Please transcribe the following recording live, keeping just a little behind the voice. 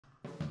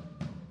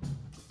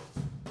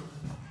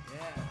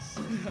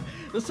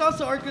The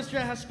salsa orchestra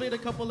has played a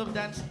couple of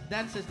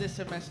dances this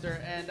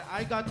semester, and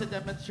I got to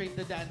demonstrate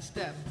the dance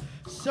step.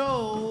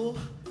 So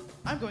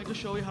I'm going to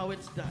show you how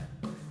it's done.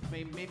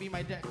 Maybe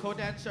my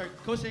co-dancers or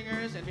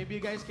co-singers, and maybe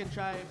you guys can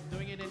try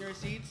doing it in your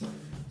seats.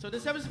 So the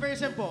step is very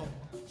simple.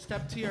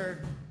 Step to your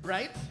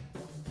right,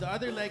 the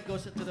other leg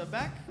goes to the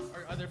back,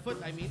 or other foot,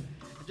 I mean.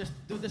 And just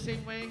do the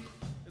same way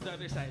to the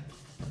other side.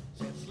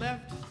 So it's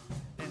left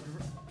and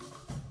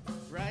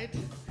right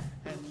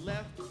and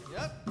left.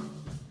 Yep.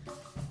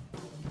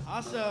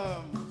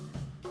 Awesome.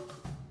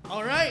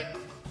 All right.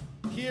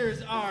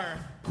 Here's our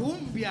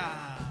cumbia.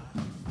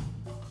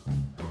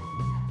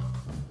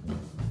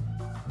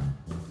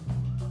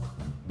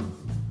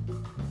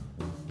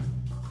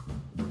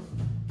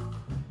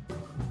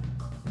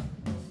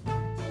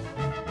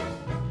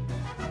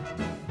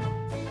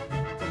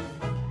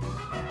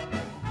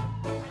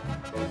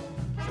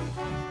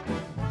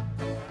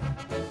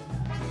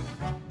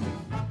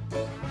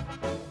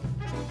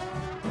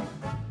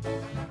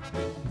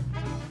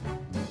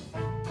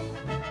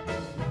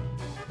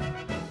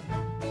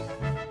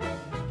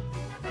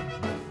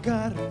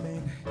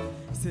 Carmen,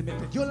 se me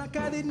perdió la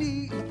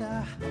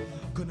cadenita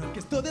con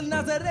orquesta del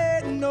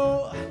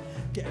Nazareno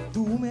que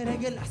tú me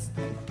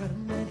regalaste,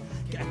 Carmen,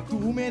 que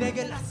tú me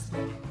regalaste,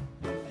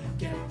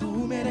 que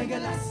tú me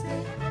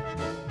regalaste.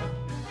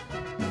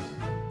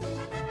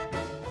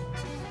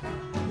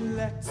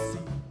 Lexi,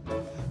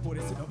 por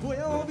eso no voy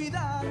a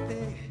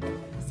olvidarte.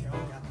 Si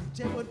ahora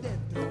te llevo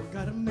dentro,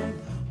 Carmen,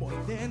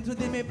 por dentro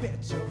de mi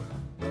pecho,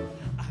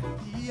 a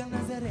ti el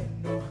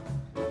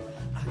Nazareno.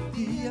 A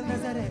ti el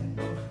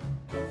Nazareno,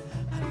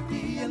 a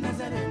ti el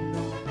Nazareno.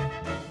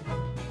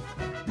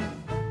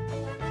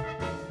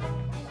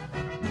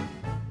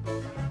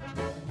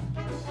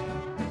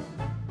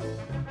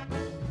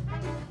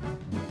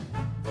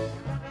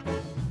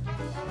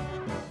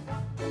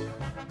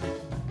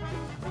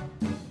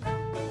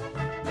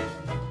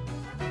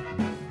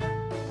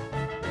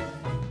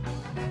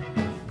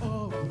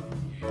 Oh,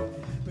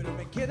 pero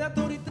me queda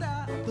tu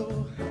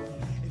retrato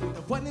en un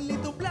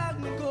panelito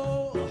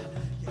blanco.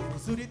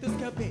 Sobre tus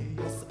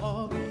cabellos,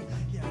 oh,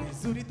 y haré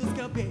sobre tus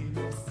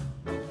cabellos,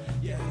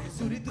 y haré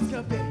sobre tus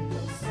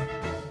cabellos.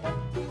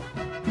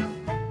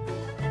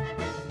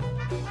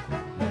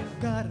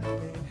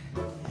 Carmen,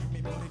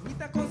 mi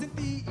morenita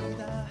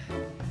consentida,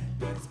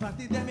 tú eres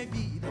parte de mi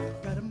vida,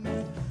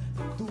 Carmen,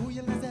 tú y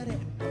el Nazareno,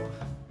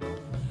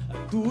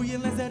 tú y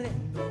el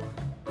Nazareno,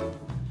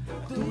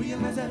 tú y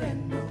el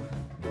Nazareno,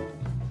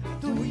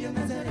 tú y el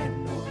Nazareno.